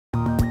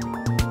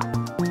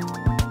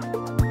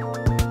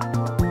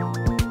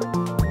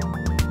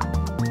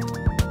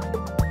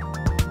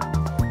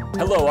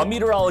Hello, I'm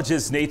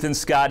meteorologist Nathan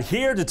Scott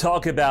here to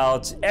talk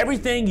about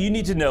everything you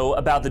need to know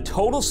about the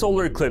total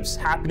solar eclipse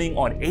happening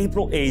on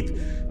April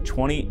 8th,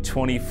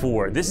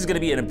 2024. This is going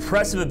to be an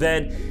impressive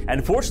event,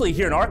 and fortunately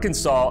here in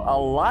Arkansas, a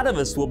lot of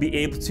us will be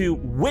able to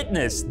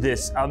witness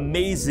this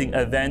amazing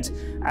event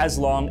as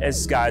long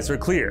as skies are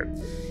clear.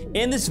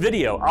 In this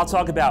video, I'll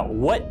talk about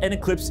what an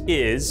eclipse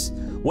is,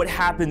 what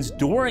happens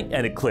during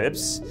an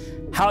eclipse,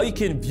 how you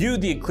can view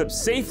the eclipse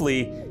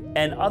safely,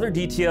 and other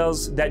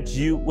details that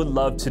you would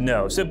love to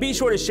know. So be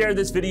sure to share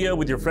this video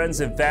with your friends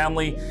and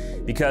family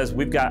because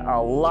we've got a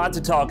lot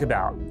to talk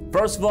about.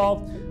 First of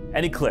all,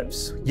 an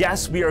eclipse.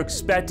 Yes, we are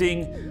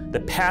expecting the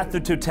path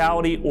of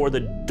totality, or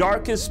the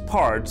darkest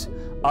part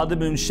of the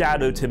moon's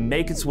shadow, to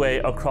make its way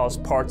across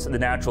parts of the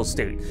natural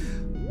state.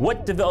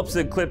 What develops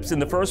an eclipse in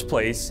the first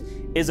place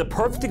is a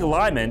perfect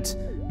alignment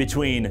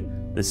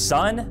between the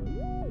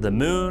sun, the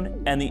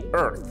moon, and the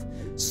earth.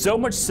 So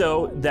much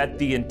so that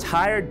the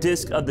entire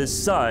disk of the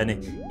sun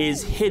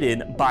is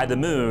hidden by the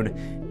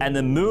moon, and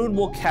the moon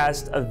will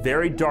cast a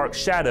very dark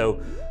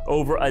shadow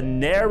over a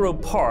narrow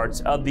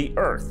part of the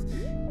earth.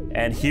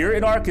 And here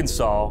in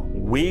Arkansas,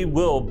 we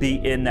will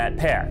be in that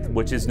path,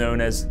 which is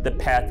known as the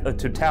path of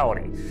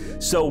totality.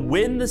 So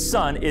when the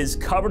sun is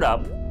covered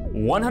up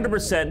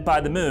 100% by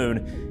the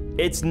moon,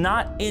 it's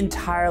not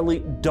entirely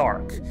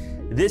dark.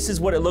 This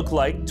is what it looked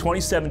like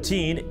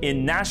 2017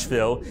 in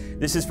Nashville.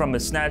 This is from a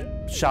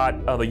snapshot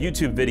of a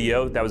YouTube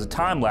video that was a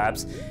time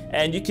lapse,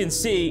 and you can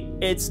see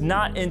it's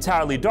not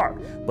entirely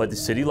dark, but the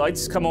city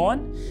lights come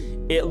on.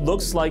 It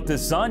looks like the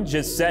sun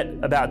just set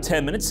about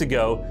 10 minutes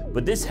ago,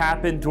 but this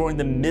happened during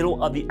the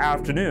middle of the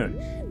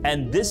afternoon.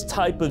 And this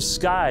type of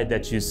sky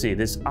that you see,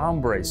 this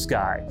ombre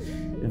sky,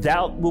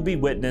 that will be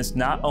witnessed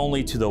not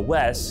only to the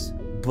west,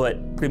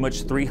 but pretty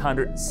much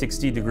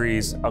 360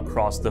 degrees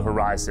across the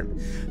horizon.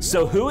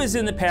 So who is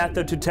in the path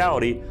of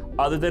totality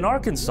other than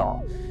Arkansas?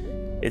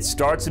 It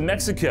starts in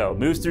Mexico,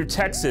 moves through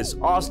Texas,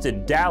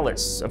 Austin,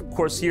 Dallas, of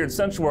course here in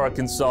central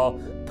Arkansas,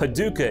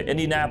 Paducah,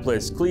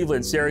 Indianapolis,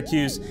 Cleveland,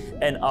 Syracuse,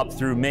 and up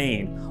through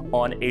Maine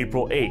on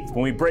April 8th.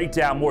 When we break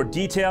down more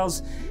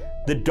details,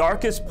 the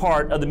darkest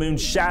part of the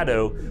moon's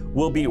shadow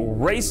will be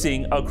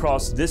racing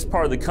across this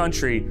part of the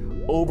country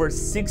over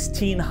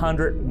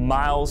 1,600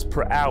 miles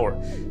per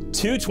hour.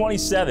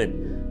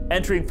 227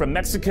 entering from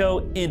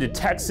Mexico into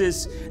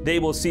Texas. They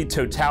will see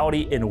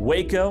totality in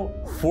Waco,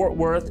 Fort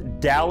Worth,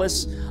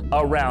 Dallas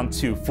around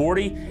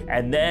 240,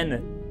 and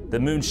then the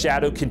moon's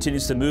shadow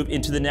continues to move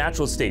into the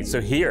natural state.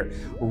 So here,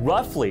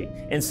 roughly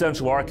in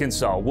central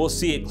Arkansas, we'll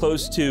see it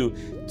close to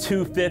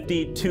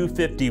 250,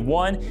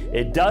 251.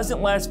 It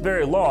doesn't last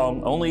very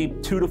long, only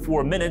 2 to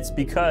 4 minutes,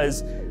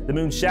 because the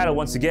moon's shadow,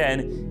 once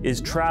again, is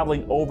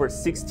traveling over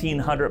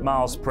 1,600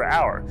 miles per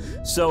hour.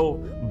 So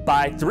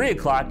by 3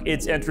 o'clock,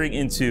 it's entering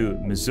into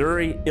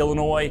Missouri,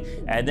 Illinois,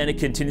 and then it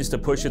continues to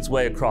push its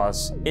way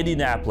across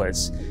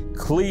Indianapolis,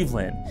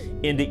 Cleveland,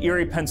 into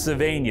Erie,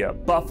 Pennsylvania,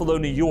 Buffalo,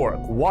 New York,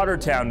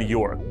 Watertown, New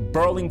York,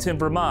 Burlington,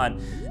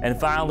 Vermont, and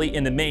finally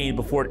into Maine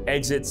before it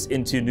exits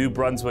into New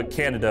Brunswick,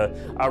 Canada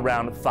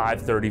around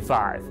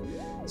 5:35.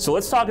 So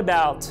let's talk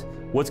about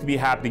what's going to be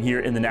happening here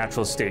in the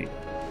natural state.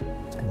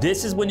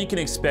 This is when you can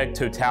expect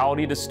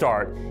totality to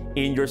start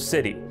in your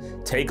city.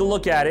 Take a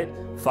look at it,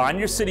 find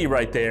your city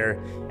right there,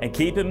 and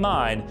keep in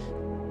mind,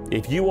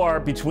 if you are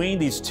between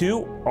these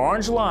two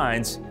orange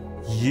lines,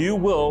 you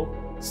will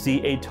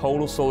see a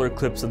total solar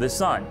eclipse of the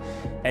sun.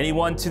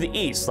 Anyone to the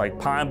east, like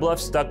Pine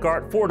Bluff,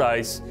 Stuttgart,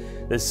 Fordyce,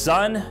 the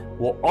sun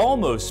will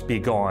almost be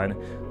gone,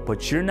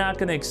 but you're not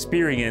going to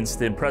experience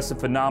the impressive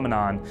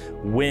phenomenon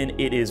when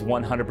it is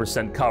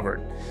 100%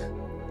 covered.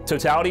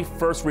 Totality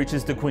first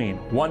reaches the Queen,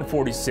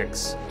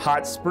 146,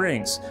 Hot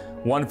Springs,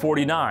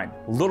 149,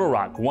 Little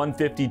Rock,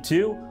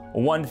 152,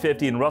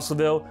 150 in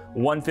Russellville,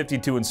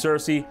 152 in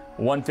Searcy,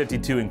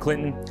 152 in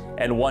Clinton,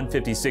 and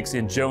 156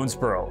 in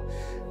Jonesboro.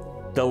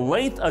 The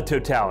length of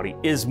totality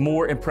is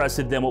more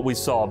impressive than what we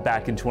saw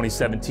back in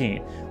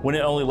 2017, when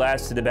it only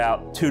lasted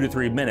about 2 to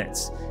 3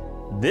 minutes.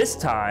 This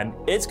time,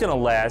 it's going to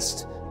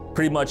last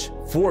pretty much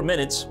 4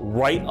 minutes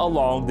right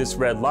along this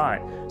red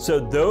line. So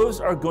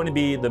those are going to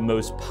be the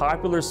most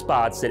popular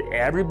spots that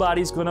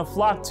everybody's going to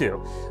flock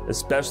to,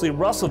 especially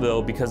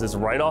Russellville because it's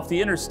right off the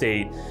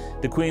interstate.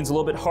 The Queen's a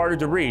little bit harder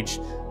to reach,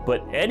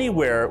 but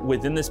anywhere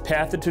within this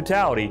path of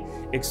totality,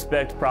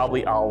 expect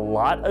probably a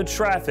lot of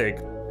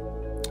traffic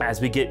as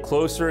we get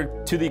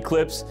closer to the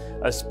eclipse,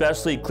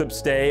 especially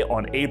eclipse day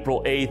on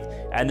April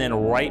 8th, and then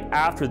right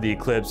after the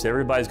eclipse,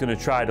 everybody's going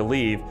to try to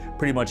leave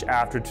pretty much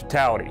after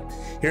totality.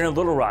 Here in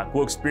Little Rock,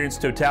 we'll experience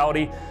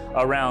totality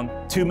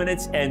around 2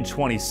 minutes and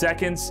 20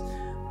 seconds,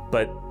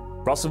 but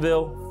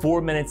Russellville,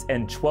 4 minutes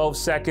and 12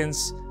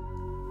 seconds,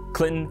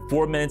 Clinton,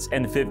 4 minutes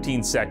and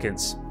 15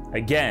 seconds.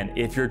 Again,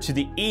 if you're to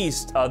the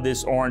east of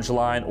this orange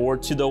line or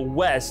to the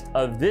west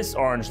of this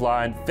orange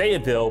line,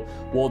 Fayetteville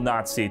will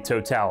not see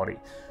totality.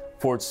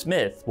 Fort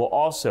Smith will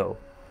also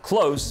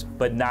close,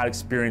 but not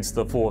experience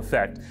the full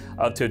effect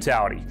of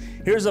totality.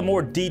 Here's a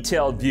more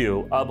detailed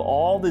view of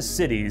all the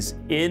cities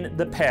in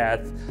the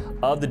path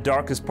of the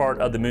darkest part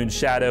of the moon's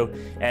shadow,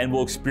 and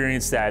we'll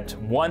experience that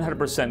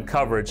 100%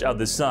 coverage of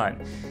the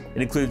sun.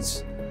 It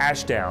includes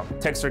Ashdown,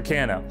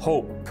 Texarkana,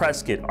 Hope,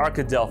 Prescott,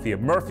 Arkadelphia,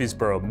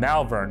 Murfreesboro,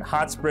 Malvern,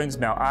 Hot Springs,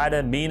 Mount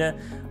Ida, Mena,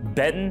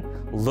 Benton,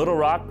 Little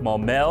Rock,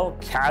 Maumelle,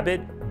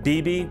 Cabot,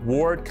 Beebe,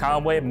 Ward,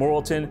 Conway,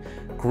 Morrilton,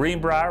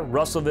 Greenbrier,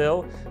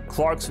 Russellville,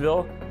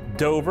 Clarksville,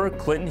 Dover,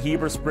 Clinton,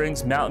 Heber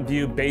Springs, Mountain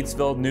View,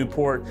 Batesville,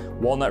 Newport,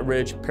 Walnut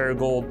Ridge,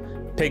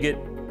 Paragould, Piggott,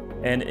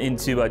 and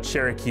into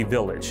Cherokee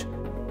Village.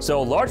 So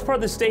a large part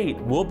of the state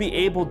will be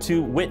able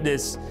to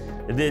witness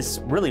this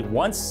really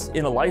once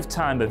in a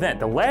lifetime event.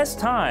 The last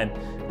time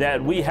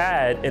that we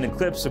had an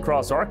eclipse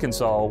across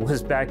Arkansas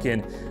was back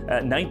in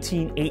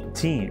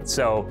 1918.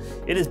 So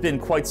it has been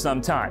quite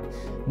some time.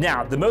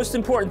 Now, the most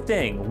important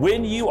thing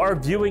when you are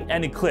viewing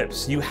an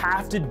eclipse, you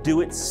have to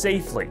do it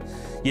safely.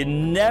 You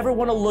never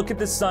want to look at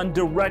the sun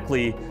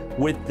directly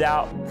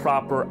without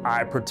proper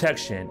eye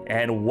protection.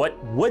 And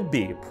what would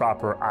be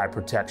proper eye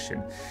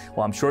protection?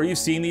 Well, I'm sure you've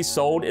seen these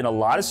sold in a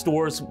lot of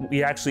stores.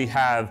 We actually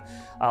have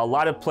a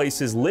lot of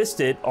places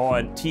listed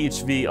on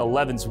THV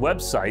 11's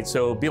website,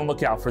 so be on the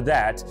lookout for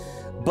that.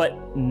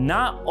 But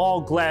not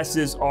all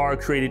glasses are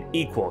created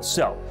equal.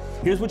 So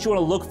here's what you want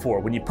to look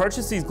for. When you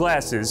purchase these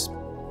glasses,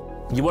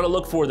 you want to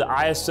look for the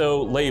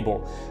ISO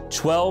label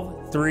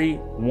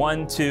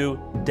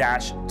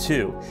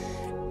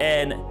 12312-2.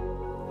 And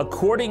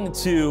according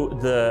to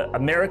the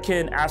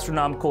American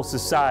Astronomical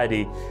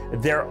Society,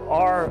 there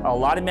are a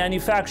lot of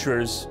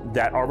manufacturers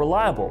that are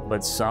reliable,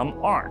 but some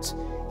aren't.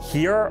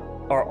 Here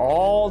are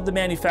all the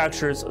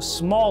manufacturers, a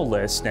small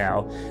list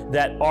now,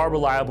 that are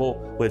reliable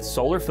with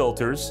solar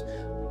filters,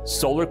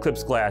 solar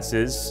eclipse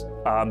glasses.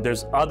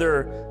 There's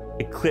other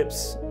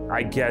eclipse,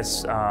 I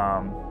guess,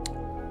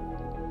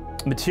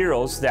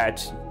 materials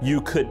that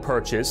you could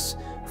purchase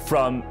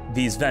from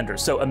these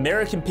vendors. So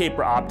American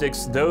Paper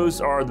Optics,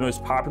 those are the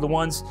most popular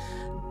ones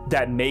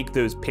that make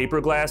those paper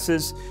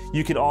glasses.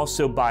 You can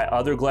also buy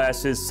other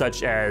glasses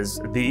such as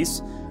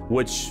these,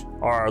 which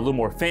are a little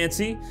more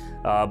fancy,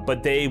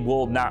 but they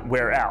will not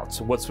wear out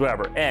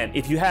whatsoever. And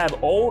if you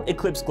have old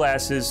eclipse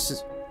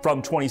glasses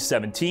from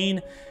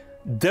 2017,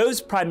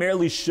 those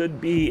primarily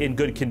should be in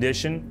good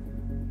condition,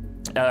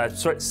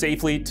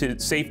 safe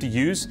to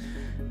use,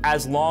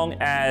 as long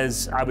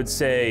as, I would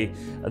say,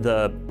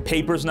 the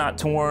paper's not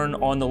torn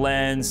on the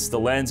lens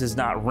is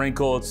not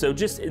wrinkled. So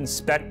just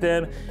inspect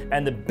them.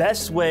 And the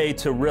best way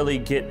to really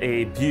get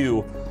a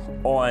view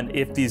on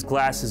if these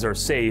glasses are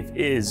safe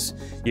is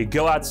you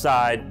go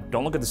outside,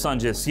 don't look at the sun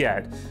just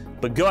yet,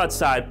 but go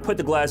outside, put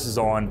the glasses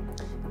on,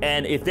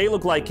 and if they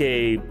look like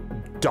a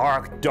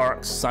dark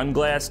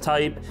sunglass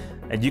type,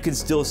 and you can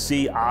still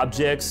see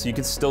objects, you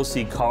can still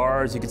see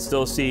cars, you can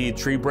still see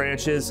tree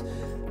branches,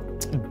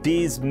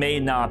 these may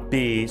not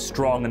be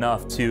strong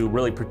enough to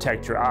really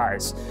protect your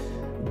eyes.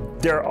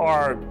 There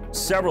are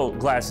several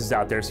glasses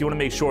out there, so you want to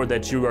make sure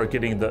that you are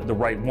getting the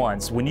right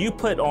ones. When you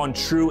put on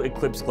true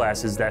eclipse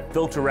glasses that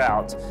filter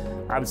out,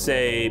 I would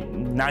say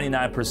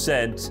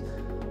 99%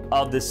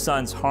 of the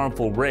sun's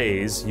harmful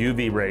rays,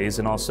 UV rays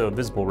and also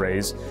visible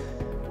rays,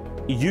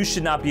 you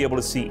should not be able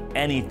to see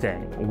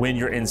anything when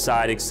you're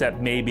inside except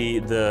maybe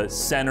the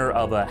center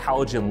of a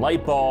halogen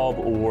light bulb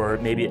or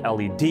maybe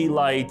LED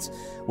light.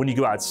 When you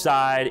go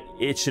outside,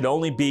 it should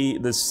only be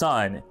the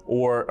sun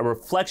or a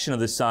reflection of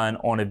the sun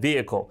on a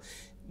vehicle.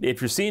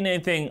 If you're seeing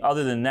anything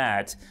other than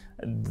that,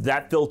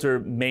 that filter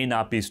may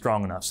not be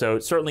strong enough. So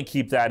certainly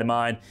keep that in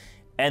mind.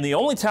 And the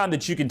only time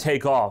that you can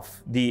take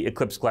off the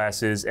eclipse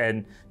glasses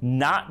and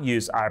not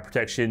use eye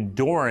protection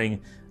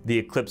during the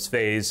eclipse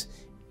phase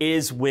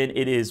is when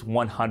it is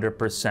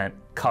 100%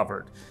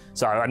 covered.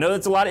 So I know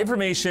that's a lot of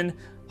information.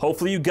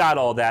 Hopefully you got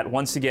all that.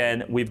 Once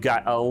again, we've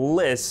got a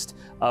list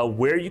of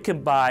where you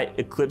can buy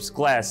eclipse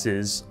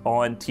glasses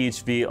on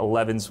THV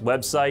 11's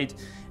website.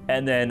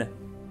 And then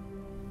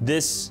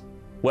this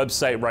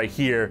website right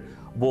here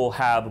will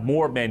have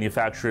more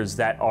manufacturers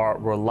that are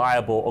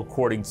reliable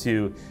according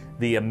to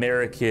the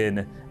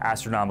American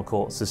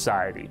Astronomical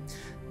Society.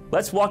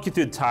 Let's walk you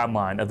through the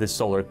timeline of this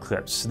solar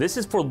eclipse. This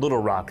is for Little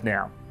Rock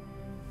now.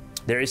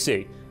 There you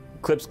see,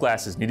 eclipse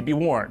glasses need to be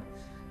worn.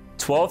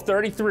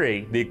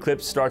 12:33, the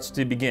eclipse starts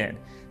to begin.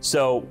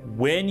 So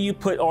when you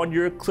put on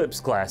your eclipse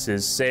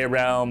glasses, say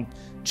around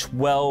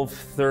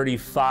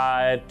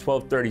 12:35,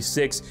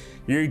 12:36,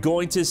 you're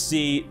going to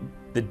see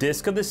the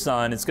disk of the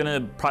sun. It's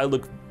gonna probably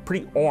look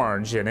pretty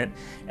orange in it.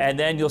 And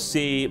then you'll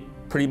see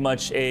pretty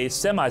much a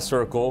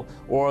semicircle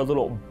or a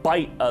little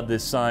bite of the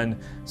sun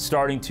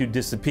starting to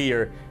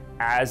disappear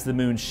as the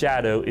moon's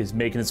shadow is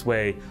making its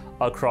way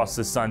across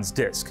the sun's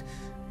disk.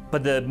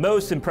 But the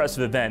most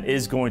impressive event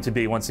is going to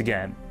be, once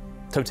again,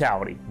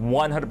 totality,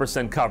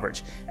 100%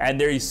 coverage.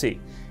 And there you see,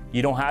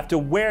 you don't have to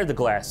wear the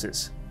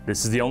glasses.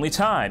 This is the only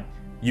time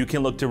you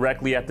can look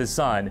directly at the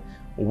sun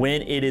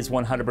when it is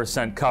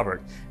 100%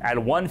 covered. At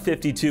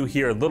 1:52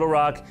 here at Little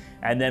Rock,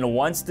 and then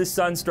once the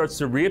sun starts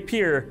to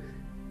reappear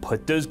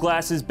put those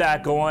glasses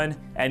back on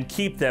and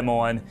keep them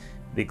on.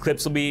 The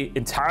eclipse will be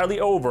entirely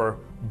over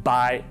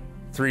by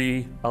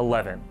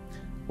 3/11.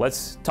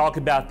 Let's talk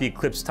about the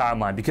eclipse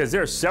timeline, because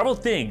there are several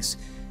things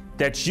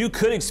that you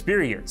could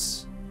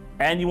experience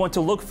and you want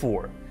to look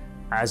for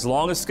as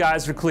long as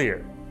skies are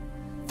clear.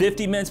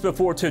 50 minutes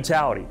before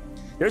totality,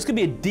 there's going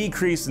to be a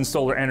decrease in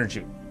solar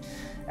energy.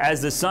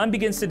 As the sun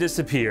begins to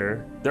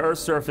disappear, the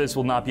Earth's surface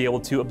will not be able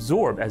to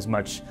absorb as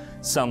much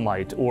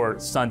sunlight or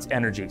sun's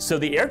energy. So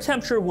the air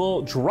temperature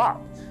will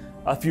drop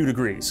a few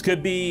degrees.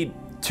 Could be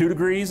 2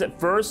 degrees at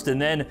first,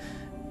 and then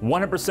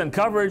 100%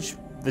 coverage,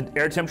 the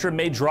air temperature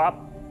may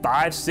drop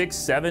 5, 6,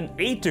 7,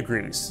 8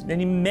 degrees. And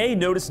you may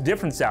notice a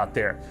difference out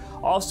there.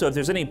 Also, if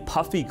there's any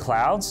puffy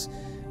clouds,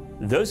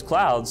 those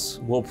clouds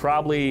will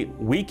probably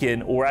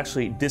weaken or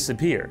actually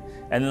disappear,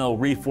 and then they'll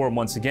reform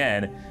once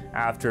again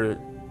after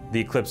the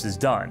eclipse is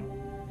done.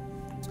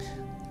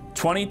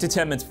 20 to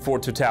 10 minutes before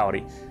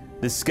totality,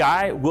 the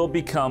sky will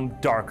become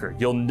darker.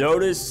 You'll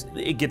notice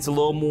it gets a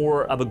little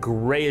more of a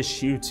grayish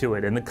hue to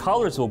it, and the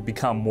colors will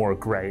become more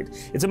gray.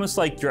 It's almost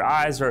like your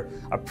eyes are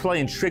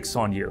playing tricks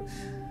on you.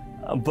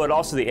 But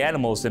also the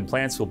animals and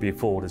plants will be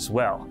fooled as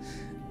well.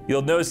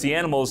 You'll notice the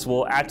animals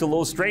will act a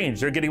little strange.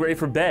 They're getting ready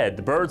for bed.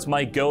 The birds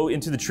might go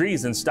into the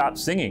trees and stop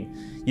singing.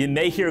 You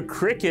may hear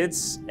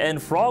crickets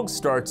and frogs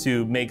start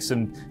to make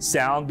some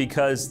sound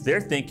because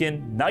they're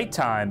thinking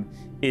nighttime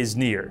is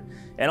near.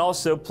 And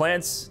also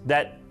plants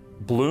that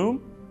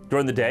bloom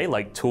during the day,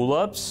 like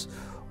tulips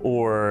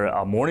or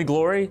morning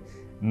glory,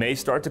 may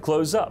start to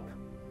close up.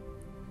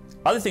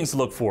 Other things to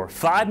look for: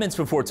 5 minutes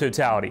before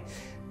totality.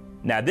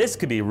 Now this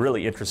could be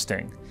really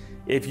interesting.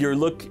 If you're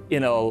looking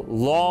in a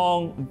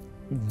long,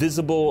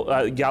 visible,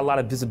 got a lot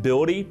of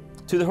visibility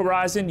to the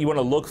horizon, you want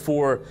to look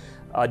for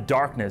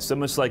darkness,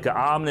 almost like an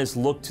ominous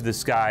look to the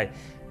sky,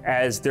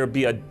 as there'll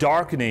be a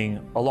darkening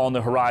along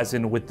the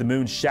horizon with the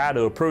moon's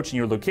shadow approaching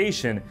your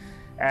location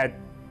at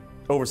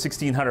over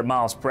 1,600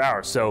 miles per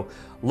hour. So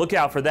look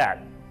out for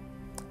that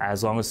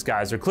as long as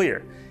skies are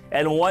clear.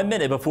 And 1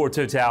 minute before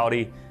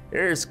totality,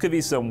 there could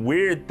be some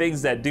weird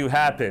things that do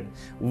happen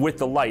with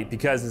the light,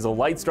 because as the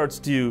light starts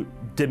to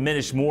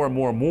diminish more and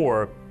more and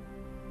more,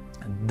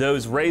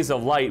 those rays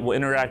of light will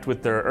interact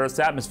with the Earth's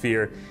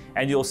atmosphere,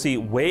 and you'll see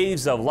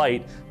waves of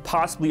light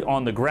possibly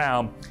on the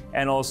ground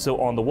and also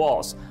on the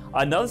walls.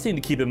 Another thing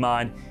to keep in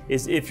mind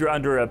is if you're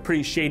under a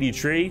pretty shady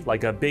tree,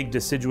 like a big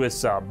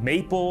deciduous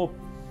maple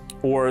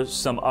or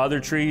some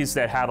other trees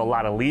that have a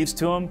lot of leaves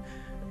to them,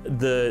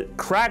 the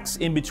cracks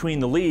in between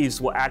the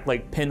leaves will act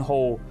like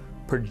pinhole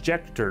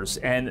projectors,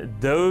 and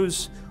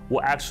those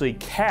will actually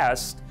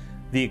cast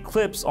the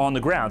eclipse on the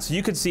ground. So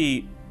you could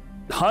see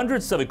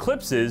hundreds of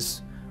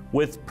eclipses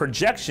with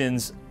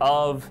projections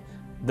of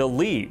the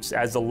leaves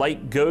as the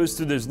light goes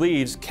through those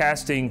leaves,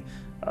 casting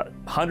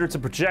hundreds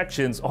of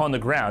projections on the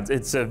ground.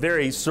 It's a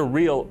very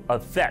surreal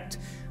effect.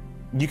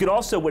 You could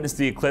also witness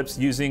the eclipse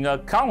using a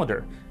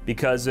colander,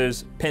 because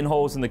those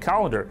pinholes in the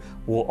colander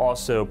will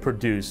also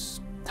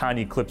produce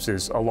tiny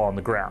eclipses along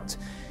the ground.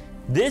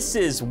 This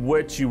is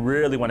what you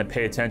really want to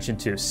pay attention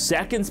to.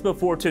 Seconds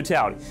before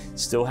totality.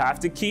 Still have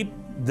to keep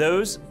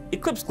those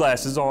eclipse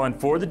glasses on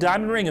for the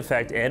diamond ring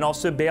effect and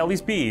also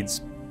Bailey's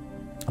beads.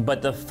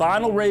 But the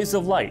final rays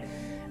of light,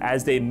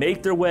 as they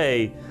make their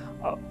way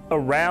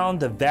around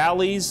the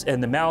valleys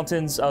and the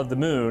mountains of the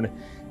moon,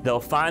 they'll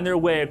find their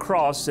way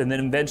across and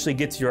then eventually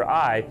get to your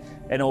eye,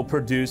 and it'll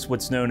produce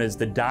what's known as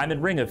the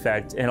diamond ring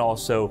effect and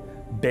also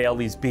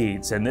Bailey's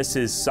beads. And this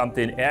is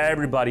something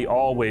everybody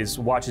always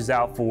watches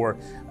out for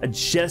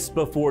just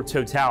before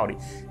totality.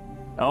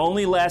 It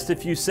only lasts a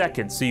few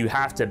seconds, so you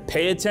have to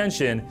pay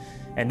attention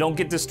and don't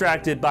get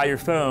distracted by your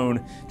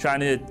phone trying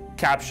to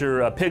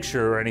capture a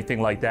picture or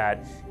anything like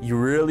that. You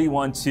really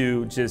want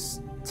to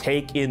just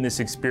take in this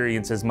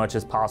experience as much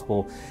as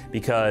possible,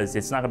 because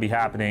it's not going to be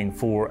happening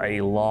for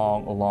a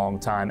long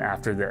time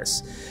after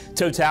this.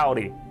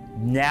 Totality.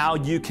 Now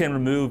you can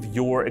remove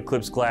your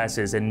eclipse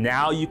glasses, and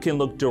now you can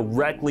look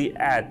directly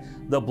at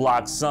the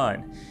blocked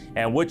sun.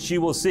 And what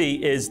you will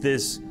see is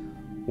this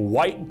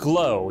white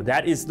glow.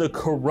 That is the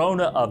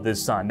corona of the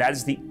sun. That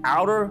is the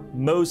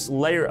outermost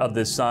layer of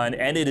the sun,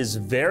 and it is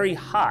very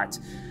hot.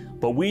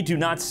 But we do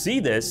not see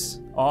this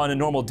on a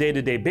normal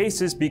day-to-day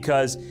basis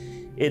because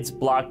it's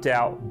blocked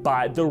out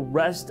by the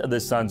rest of the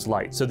sun's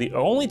light. So the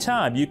only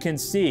time you can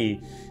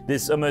see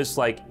this almost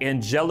like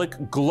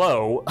angelic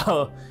glow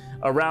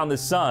around the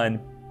sun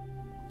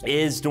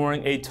is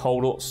during a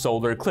total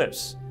solar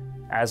eclipse,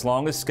 as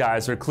long as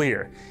skies are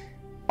clear.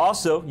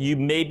 Also, you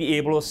may be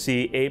able to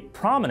see a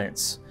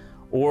prominence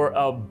or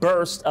a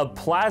burst of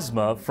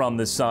plasma from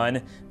the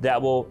sun that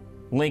will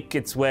link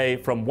its way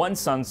from one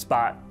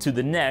sunspot to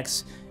the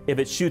next. If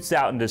it shoots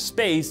out into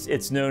space,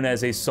 it's known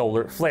as a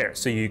solar flare.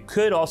 So you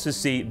could also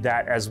see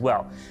that as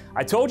well.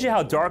 I told you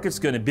how dark it's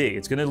going to be.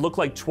 It's going to look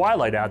like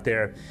twilight out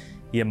there.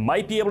 You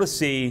might be able to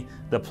see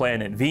the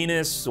planet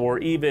Venus or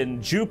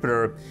even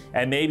Jupiter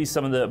and maybe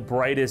some of the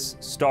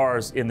brightest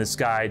stars in the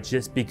sky,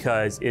 just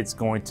because it's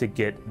going to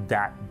get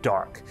that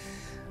dark.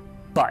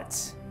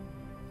 But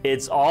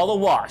it's all a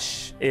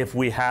wash if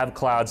we have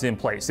clouds in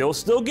place. It will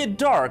still get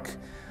dark,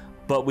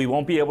 but we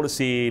won't be able to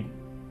see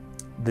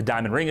the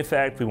diamond ring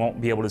effect. We won't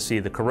be able to see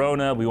the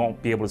corona. We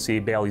won't be able to see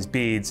Bailey's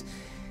beads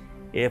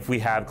if we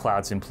have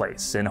clouds in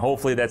place. And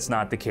hopefully that's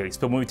not the case.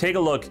 But when we take a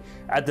look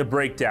at the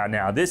breakdown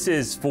now, this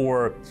is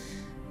for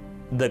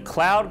the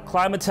cloud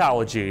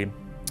climatology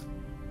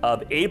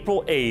of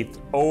April 8th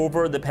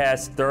over the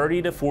past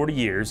 30 to 40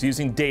 years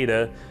using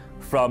data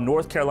from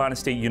North Carolina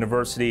State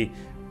University,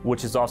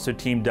 which is also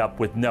teamed up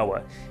with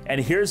NOAA.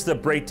 And here's the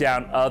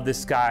breakdown of the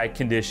sky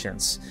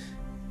conditions.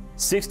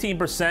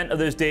 16% of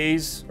those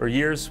days or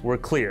years were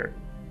clear.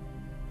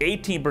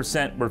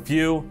 18% were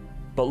few,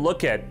 but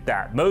look at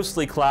that,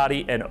 mostly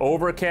cloudy and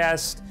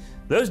overcast.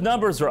 Those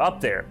numbers are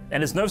up there,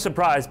 and it's no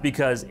surprise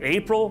because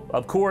April,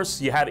 of course,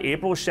 you have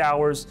April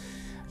showers,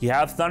 you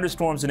have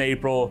thunderstorms in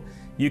April,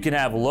 you can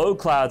have low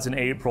clouds in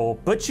April,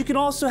 but you can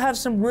also have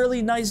some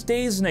really nice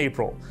days in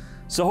April.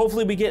 So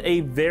hopefully we get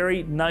a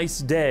very nice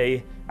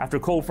day after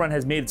cold front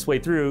has made its way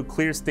through,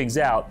 clears things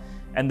out,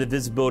 and the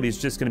visibility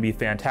is just going to be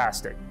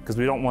fantastic because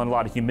we don't want a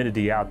lot of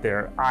humidity out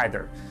there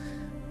either.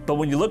 But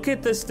when you look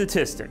at the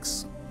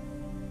statistics,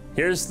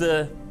 here's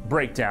the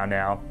breakdown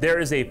now. There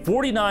is a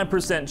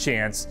 49%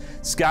 chance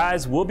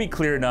skies will be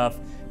clear enough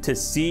to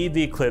see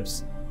the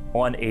eclipse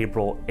on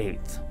April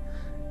 8th.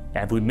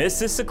 And if we miss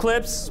this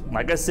eclipse,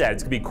 like I said,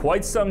 it's going to be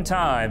quite some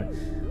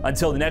time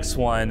until the next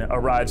one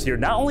arrives here,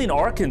 not only in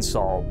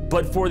Arkansas,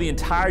 but for the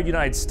entire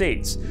United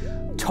States.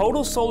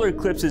 Total solar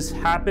eclipses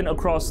happen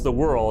across the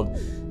world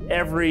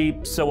every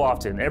so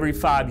often, every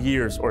 5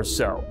 years or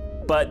so.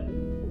 But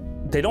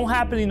they don't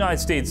happen in the United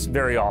States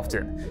very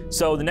often.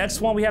 So the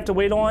next one we have to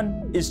wait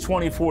on is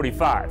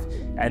 2045.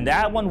 And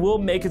that one will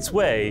make its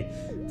way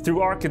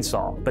through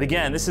Arkansas. But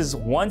again, this is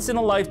once in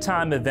a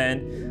lifetime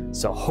event.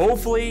 So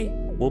hopefully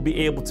we'll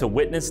be able to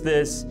witness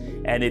this.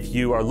 And if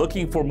you are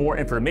looking for more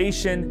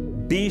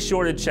information, be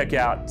sure to check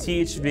out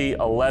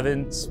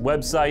THV11's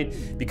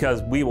website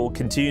because we will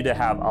continue to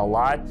have a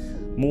lot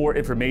more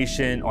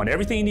information on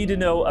everything you need to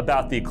know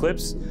about the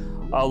eclipse.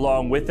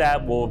 Along with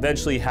that, we'll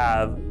eventually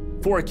have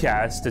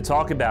forecasts to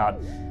talk about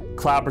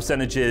cloud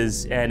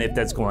percentages and if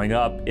that's going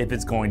up, if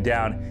it's going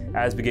down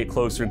as we get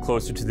closer and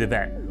closer to the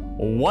event.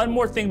 One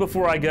more thing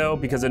before I go,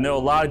 because I know a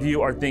lot of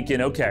you are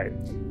thinking, okay,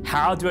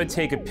 how do I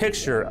take a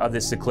picture of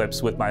this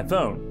eclipse with my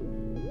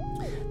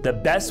phone? The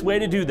best way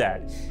to do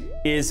that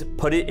is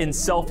put it in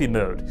selfie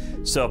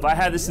mode. So if I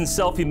have this in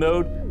selfie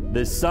mode,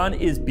 the sun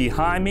is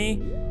behind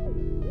me,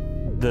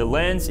 the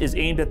lens is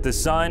aimed at the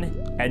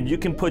sun, and you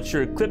can put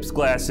your eclipse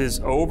glasses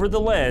over the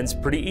lens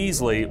pretty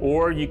easily,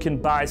 or you can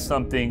buy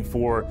something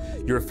for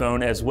your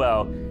phone as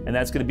well. And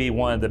that's gonna be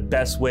one of the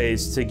best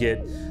ways to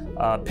get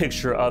a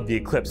picture of the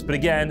eclipse. But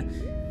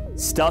again,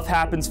 stuff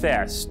happens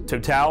fast.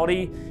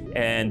 Totality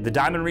and the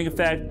diamond ring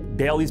effect,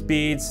 Bailey's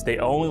beads, they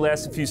only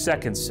last a few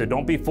seconds. So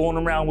don't be fooling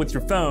around with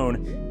your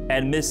phone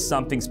and miss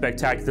something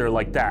spectacular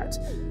like that.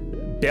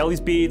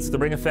 Bailey's beads, the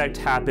ring effect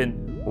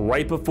happen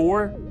right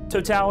before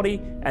totality,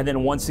 and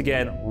then once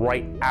again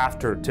right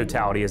after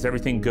totality as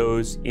everything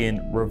goes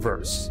in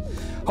reverse.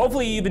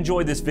 Hopefully you've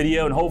enjoyed this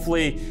video and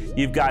hopefully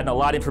you've gotten a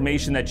lot of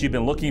information that you've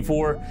been looking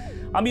for.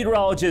 I'm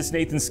meteorologist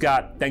Nathan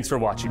Scott. Thanks for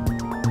watching.